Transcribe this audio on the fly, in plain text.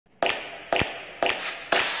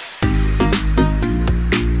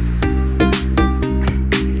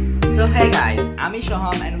আমি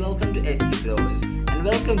Soham and welcome to SC Bros and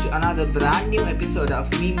welcome to another brand new episode of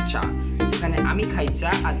Memecha যেখানে আমি খাই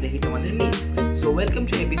চা আর দেখি তোমাদের memes. So welcome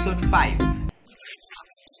to episode 5.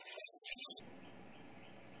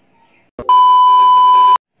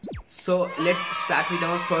 So let's start with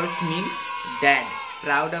our first meme. Dad,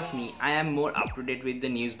 proud of me. I am more up to date with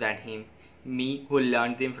the news than him. Me who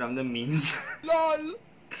learned them from the memes. LOL.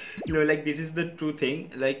 No, like this is the true thing.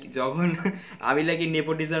 Like যখন আমি like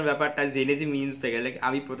nepotism ব্যাপারটা জেনেছি memes থেকে, like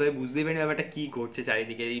আমি প্রথমে বুঝতেই পারিনি ব্যাপারটা কি ঘটছে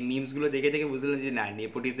চারিদিকে। এই memes গুলো দেখে দেখে বুঝলাম যে না,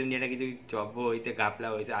 nepotism নিয়ে কিছু জব হয়েছে, গাফলা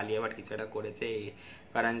হয়েছে, আলিয়া ভাট কিছু একটা করেছে,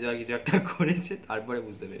 কারণ জোহার কিছু একটা করেছে, তারপরে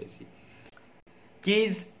বুঝতে পেরেছি।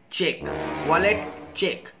 Keys check, wallet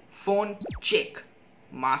check, phone check,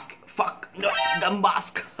 mask fuck no the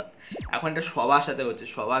mask এখন এটা সবার সাথে হচ্ছে,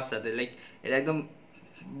 সবার সাথে লাইক এটা একদম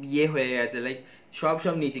ইয়ে হয়ে গেছে। লাইক সব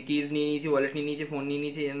নিয়েছি, কিজ নিয়ে নিয়েছি, ওয়ালেট নিয়ে নিয়েছি, ফোন নিয়ে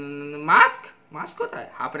নিয়েছি, মাস্ক কোথায়?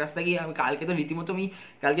 হাফ রাস্তা গিয়ে আমি কালকে তো রীতিমতো আমি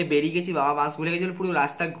কালকে বেরিয়ে গেছি, বাবা মাস্ক ভুলে গেছিল, পুরো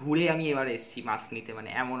রাস্তা ঘুরে আমি এবার এসেছি মাস্ক নিতে, মানে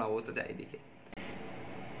এমন অবস্থা চারিদিকে।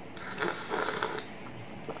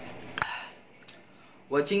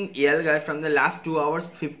 Watching Yelgar from the last 2 hours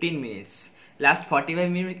 15 minutes. Last 45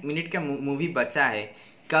 minute का मूवी बचा है,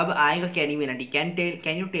 कब आएगा carry Minati?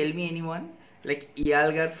 Can you tell me anyone? Like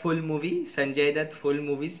Yelgar full movie, Sanjay Dutt full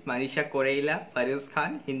movies, Manisha Koreila, Faraz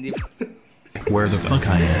Khan Hindi. Where the fuck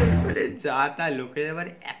I am? जाता लोकेर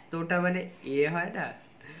बारे এতটা মানে এ হয় না,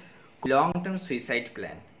 long term suicide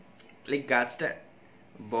plan. Like গাছটা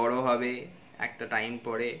বড় হবে একটা টাইম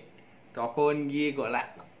পরে, তখন গিয়ে গলা।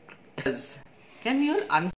 Can we all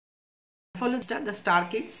unfollow the star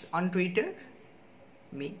kids on Twitter?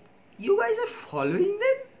 Me? You guys are following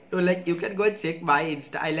them? So like you can go and check my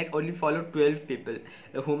Insta. I like only follow 12 people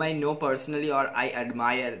whom I know personally or I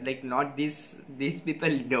admire. Like not these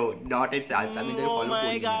people, no, not a chance. I mean they follow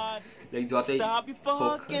me. Like যতই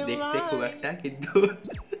হোক দেখতে খুব একটা, কিন্তু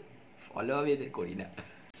follow আমি এদের করি না।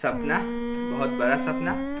 सपना बहुत बड़ा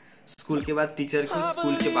सपना, स्कूल के बाद टीचर को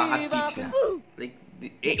स्कूल के बाहर पीछना। Like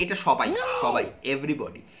এটা সবাই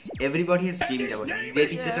everybody has dreamed about it. যে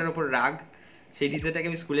টিচারটার উপর রাগ, সেই টিচারটাকে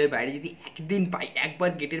আমি স্কুলের বাইরে যদি একদিন পাই, একবার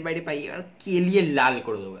গেটের বাইরে পাই, কেলিয়ে লাল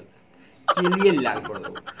করে দেবো,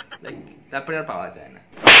 লাইক তারপরে আর পাওয়া যায় না।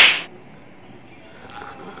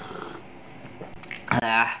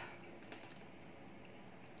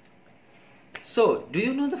 So, do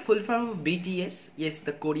you know the full form of BTS? Yes,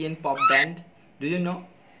 the Korean pop band. Do you know?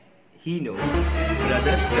 He knows.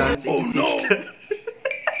 Brother turns into sister.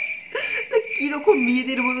 কিরকম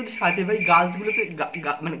মেয়েদের মতন সাজে ভাই, গার্লসগুলোতে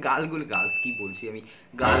মানে গার্লস কি বলছি আমি,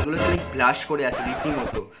 গার্লগুলোতে লাইক ব্লাশ করে আসে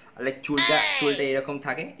রীতিমতো। আর লাইক চুলটা এরকম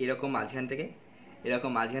থাকে, এরকম মাঝখান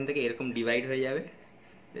থেকে এরকম ডিভাইড হয়ে যাবে।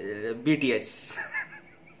 BTS.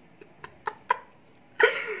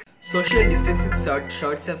 Social distancing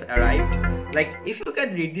shirts have arrived. Like if you can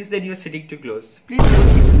read this then you are sitting too close. Please don't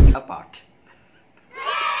keep it apart.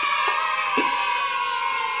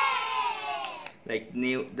 Like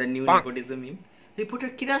the new nepotism meme. Reporter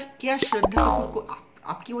क्या श्रद्धा कपूर को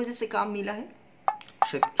आपकी वजह से काम मिला है?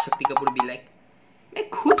 शक्ति कपूर भी लाइक मैं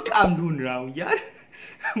खुद काम ढूंढ रहा हूँ यार,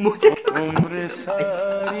 मुझे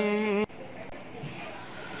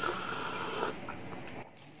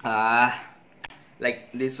like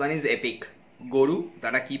this one is epic. গরু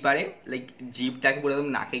তারা কি পারে, লাইক জিভটাকে পুরো একদম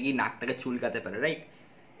নাকে গিয়ে নাকটাকে চুলকাতে পারে, রাইট?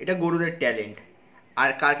 এটা গরুদের ট্যালেন্ট। আর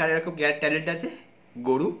কার এরকম ট্যালেন্ট আছে?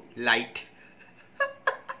 গরু লাইট।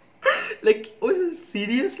 Like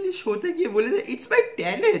seriously शोते किए बोले थे it's my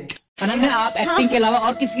talent. अनन्या, आप एक्टिंग के अलावा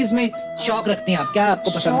और किस में शौक रखती हैं? आप क्या आपको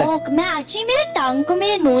पसंद है? शौक मैं एक्चुअली मेरे टंग को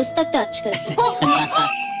मेरे नोज तक टच कर सकती हूँ।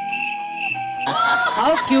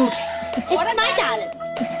 How cute. It's my talent.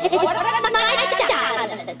 It's my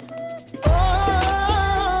talent.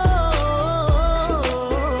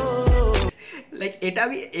 Like এটা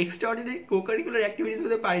আমি এক্সট্রাঅর্ডিনারি কোকারিকুলার অ্যাক্টিভিটিস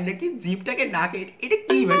মধ্যে পারি না, কি জিভটাকে নাকে, এটা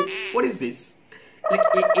কি ভাই? What is this? লাইক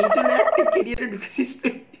এই জন্য একটা ক্যারিয়ারে ঢুকেছিস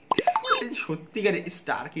সত্যিকার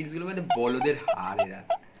স্টার কিডস গুলো মানে বলদের হার এরা।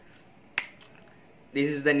 This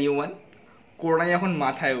is the new one. Corona যখন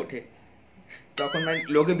মাথায় ওঠে তখন মানে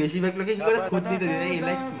লোকে বেশিরভাগ লোকে কি করে থুতনি তো দিতে,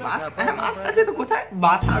 লাইক মাস্ক আছে তো কোথায়?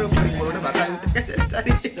 মাথার উপরে করোনা মাথায় উঠে গেছে।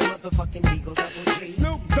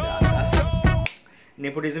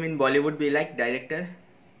 नेपोटिज्म इन बॉलीवुड भी लाइक डायरेक्टर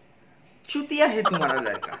चुतिया है तुम्हारा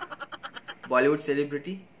लड़का, बॉलीवुड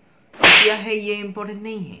सेलिब्रिटी चुतिया है ये इम्पोर्टेंट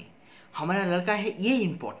नहीं है, हमारा लड़का है ये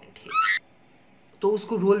इम्पोर्टेंट है, तो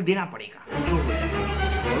उसको रोल देना पड़ेगा जो हो जाए,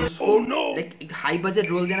 और उसको लाइक एक हाई बजट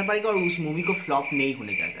रोल देना पड़ेगा और उस मूवी को फ्लॉप नहीं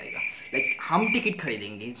होने दिया जाएगा। लाइक हम टिकट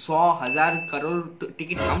खरीदेंगे, 100,000 करोड़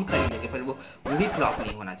टिकट हम खरीदेंगे, पर वो मूवी फ्लॉप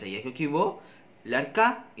नहीं होना चाहिए क्योंकि वो लड़का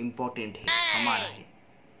इम्पोर्टेंट है, हमारा है।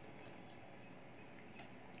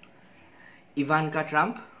 Ivanka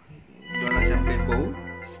Trump, Donald Trumpের বউ,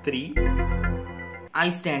 স্ত্রী, I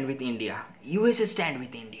stand with India, USA stand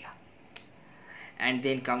with India. And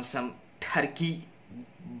then comes some Turkey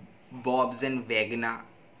Bobs and Vagina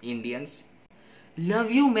Indians. Love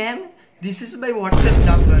you, ma'am. This is my WhatsApp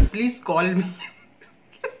number. Please call me.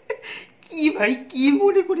 কি ভাই কি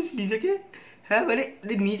মনে করিস নিজেকে? হ্যাঁ মানে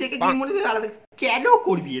নিজেকে কি মনে করিস আলাদা কেন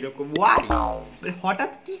করবি এরকম? ওয়াই? মানে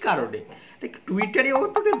হঠাৎ কি কারণে? লাইক টুইটারে ও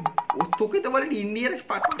তোকে তো বলে ইন্ডিয়ার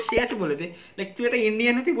সে আছে বলেছে লাইক তুই একটা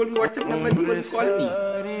ইন্ডিয়ান তুই বলবি হোয়াটসঅ্যাপ নাম্বার দিয়ে বলবি কল মি।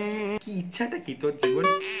 কি ইচ্ছাটা কি তোর জীবন?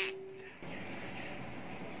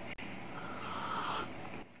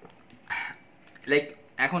 লাইক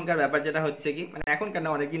এখনকার ব্যাপার যেটা হচ্ছে কি মানে এখনকার না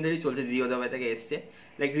অনেকদিন ধরেই চলছে, জিও জবে থেকে এসছে,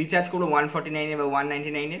 লাইক রিচার্জ করবো 149 বা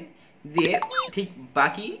 199 দিয়ে ঠিক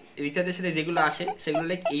বাকি রিচার্জের সাথে যেগুলো আসে সেগুলো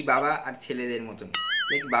লাইক এই বাবা আর ছেলেদের মতন,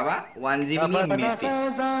 লাইক বাবা 1 জিবি নিয়ে মেতে,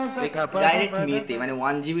 লাইক ডাইরেক্ট মেতে মানে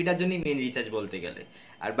 1 জিবিটার জন্যই মেন রিচার্জ বলতে গেলে,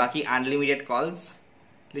 আর বাকি আনলিমিটেড কলস।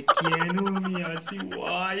 লাইক কেন আমি আছি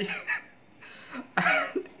ওয়াই?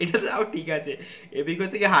 এটা তাও ঠিক আছে because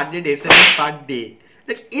 100 SMS per day.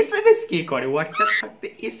 Like SMS কে করে? হোয়াটসঅ্যাপ থাকতে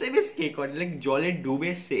SMS কে করে? লাইক জলে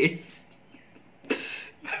ডুবে শেষ।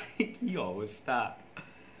 কি অবস্থা!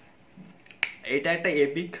 এটা একটা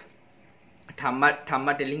এপিক।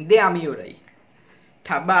 ঠাম্মা টেলিং দে আমি ওরাই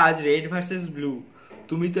ঠাম্মা আজ রেড ভার্সেস ব্লু,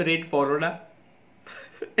 তুমি তো রেড পরো না।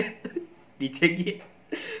 নিচে গিয়ে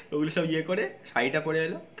ওগুলো সব ইয়ে করে শাড়িটা পরে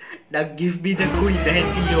এলো, না গিভ মি দ্য ঘুড়ি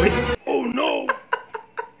ব্যান্ড লোরি। ও নো,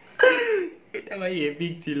 এটা ভাই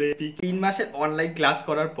এপিক ছিল এপিক। 3 মাসের অনলাইন ক্লাস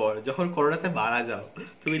করার পর যখন করোনাতে মারা যাও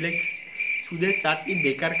তুমি লাইক সুদের চারটি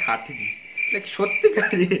বেকার খাটনি। লাইক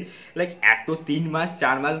সত্যিকারে লাইক এত 3 মাস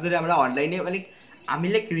 4 মাস ধরে আমরা অনলাইনে লাইক আমি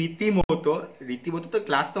লাইক রীতিমতো তো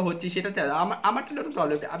ক্লাস তো হচ্ছে, সেটা আমার তো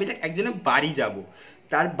প্রবলেম। আমি লাইক একজনের বাড়ি যাব,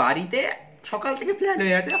 তার বাড়িতে সকাল থেকে প্ল্যান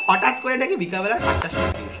হয়ে আছে, হঠাৎ করে নাকি বিকালবেলা 8টার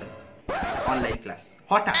সময় টিউশন, অনলাইন ক্লাস,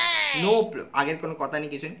 হঠাৎ নো আগের কোনো কথা নেই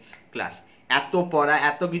কিছু নেই, ক্লাস। এত পড়া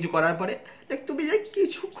এত কিছু করার পরে লাইক তুমি লাইক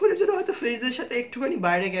কিছুক্ষণের জন্য হয়তো ফ্রেন্ডসদের সাথে একটুখানি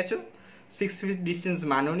বাইরে গেছো, 6 ফিট ডিস্টেন্স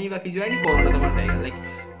মানোনি বা কিছু হয়নি, করোনা তোমার হয়ে গেল। লাইক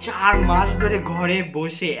 4 মাস ধরে ঘরে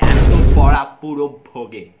বসে এত পড়া পুরো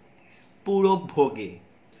ভোগে।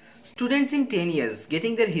 Students in 10 years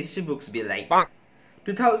getting their history books be like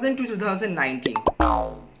 2000 to 2019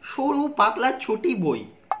 সরু পাতলা ছোটি বই,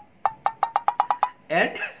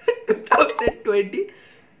 and 2020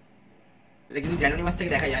 কিন্তু জানুয়ারি মাস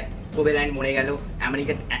থেকে দেখা যায় কোবে ল্যান্ড মরে গেল,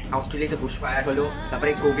 আমেরিকা অস্ট্রেলিয়াতে বুশফায়ার হলো,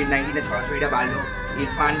 তারপরে কোভিড-19 ছড়াছড়িটা বাড়লো,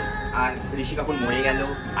 ইরফান আর ঋষি কাপুর মরে গেল,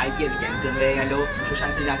 IPL ক্যান্সেল হয়ে গেল,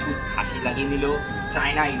 সুশান্ত সিং রাজপুত ফাঁসি লাগিয়ে নিল,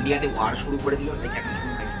 চায়না ইন্ডিয়াতে ওয়ার শুরু করে দিল, লাইক এখন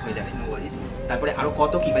শুরু হয়ে যাবে, নো ওয়ারিস। তারপরে আরো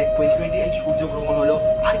কত কি ভাই 2020 সূর্যগ্রহণ হলো,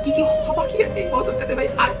 আর কি বাকি আছে এই বছরটাতে ভাই,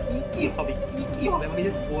 আর কি হবে আমি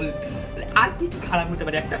জাস্ট বল, আর কি খারাপ হতে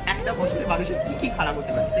পারে একটা বছরে মানুষের কি খারাপ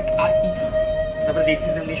হতে পারে, লাইক আর কি। তারপরে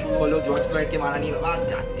রেসিজম নিয়ে শুরু হলো, জর্জ ফ্লয়েডকে মারা নিয়ে বাবা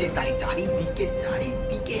যাচ্ছে তাই চারিদিকে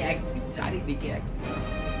এক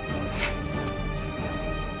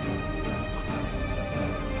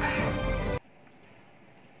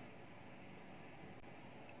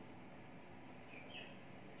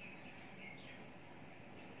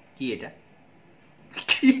কি এটা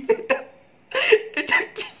কি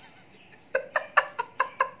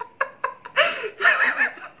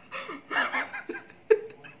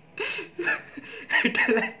এটা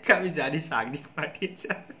লাইক আমি জানি সাগনিক পাঠিয়েছে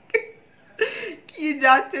কি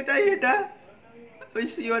যাচ্ছে তাই এটা ওই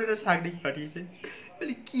শিওর এটা সাগনিক পাঠিয়েছে।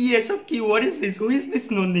 বলি কি এসব কি, what is this, who is this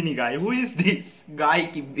Nandini guy, who is this guy,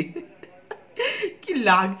 কি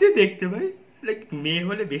লাগছে দেখতে ভাই, লাইক মেয়ে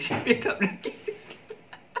হলে বেশি পেতাম নাকি।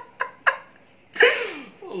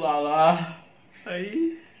 ও বাবা ভাই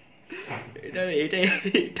এটা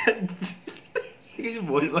কিছু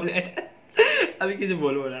বলবো না, আমি কিছু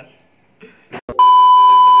বলবো না।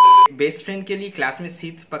 बेस्ट फ्रेंड के लिए क्लास में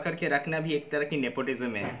सीट पकड़ के रखना भी एक तरह की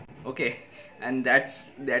नेपोटिज्म है, ओके, एंड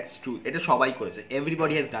दैट्स ट्रू। এটা সবাই করেছে,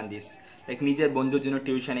 everybody has done this, like নিজের বন্ধুর জন্য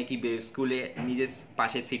টিউশনে কি স্কুলে নিজের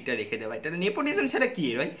পাশে সিটটা রেখে দেওয়া, এটা নেপোটিজম ছাড়া কি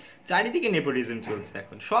ভাই? চারিদিকে নেপোটিজম চলছে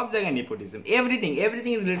এখন, সব জায়গায় nepotism, everything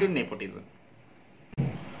is related to nepotism.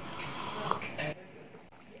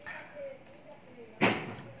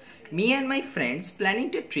 Me and my friends planning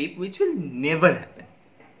to trip which will never happen.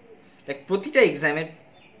 Like প্রতিটা এক্সামের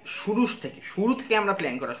শুরু থেকে আমরা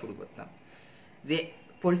প্ল্যান করা শুরু করতাম যে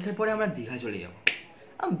পরীক্ষার পরে আমরা দীঘা চলে যাবো,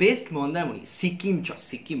 বেস্ট মন্দারমণি,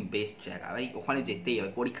 সিকিম বেস্ট জায়গা ভাই, ওখানে যেতেই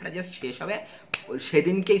হবে। পরীক্ষাটা জাস্ট শেষ হবে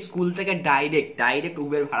সেদিনকে স্কুল থেকে ডাইরেক্ট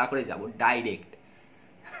উবের ভাড়া করে যাব ডাইরেক্ট।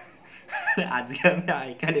 আজকে আমি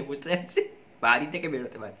এখানে বসে আছি, বাড়ি থেকে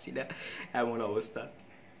বেরোতে পারছি না, এমন অবস্থা।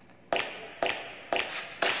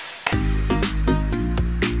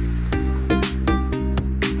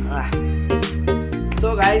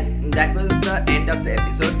 So guys, that was the end of the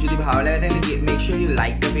episode. যদি ভালো লাগে তাহলে make sure you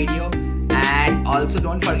like the video and also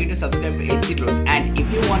don't forget to subscribe to SC Bros. And if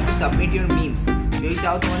you want to submit your memes, যদি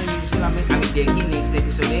চাও তোমাদের memes গুলো আমি দেখি next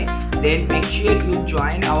episode, then make sure you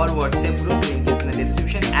join our WhatsApp group, link is in the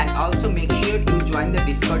description, and also make sure to join the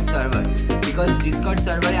Discord server because Discord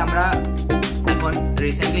server আমরা এখন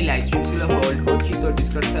recently live streams গুলো hold করছি। তো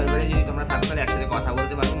Discord সার্ভারে যদি তোমরা থাকো তাহলে একসাথে কথা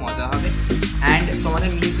বলতে পারবো, মজা হবে। অ্যান্ড তোমাদের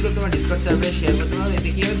মিউজিকগুলো তোমরা ডিসকর্ড সার্ভারে শেয়ার করতে পারো, এতে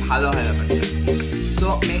কি হবে ভালো হয় ব্যাপারটা। So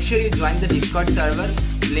make sure you join the Discord server,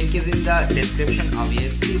 link is in the description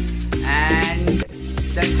obviously, and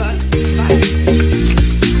that's all, by.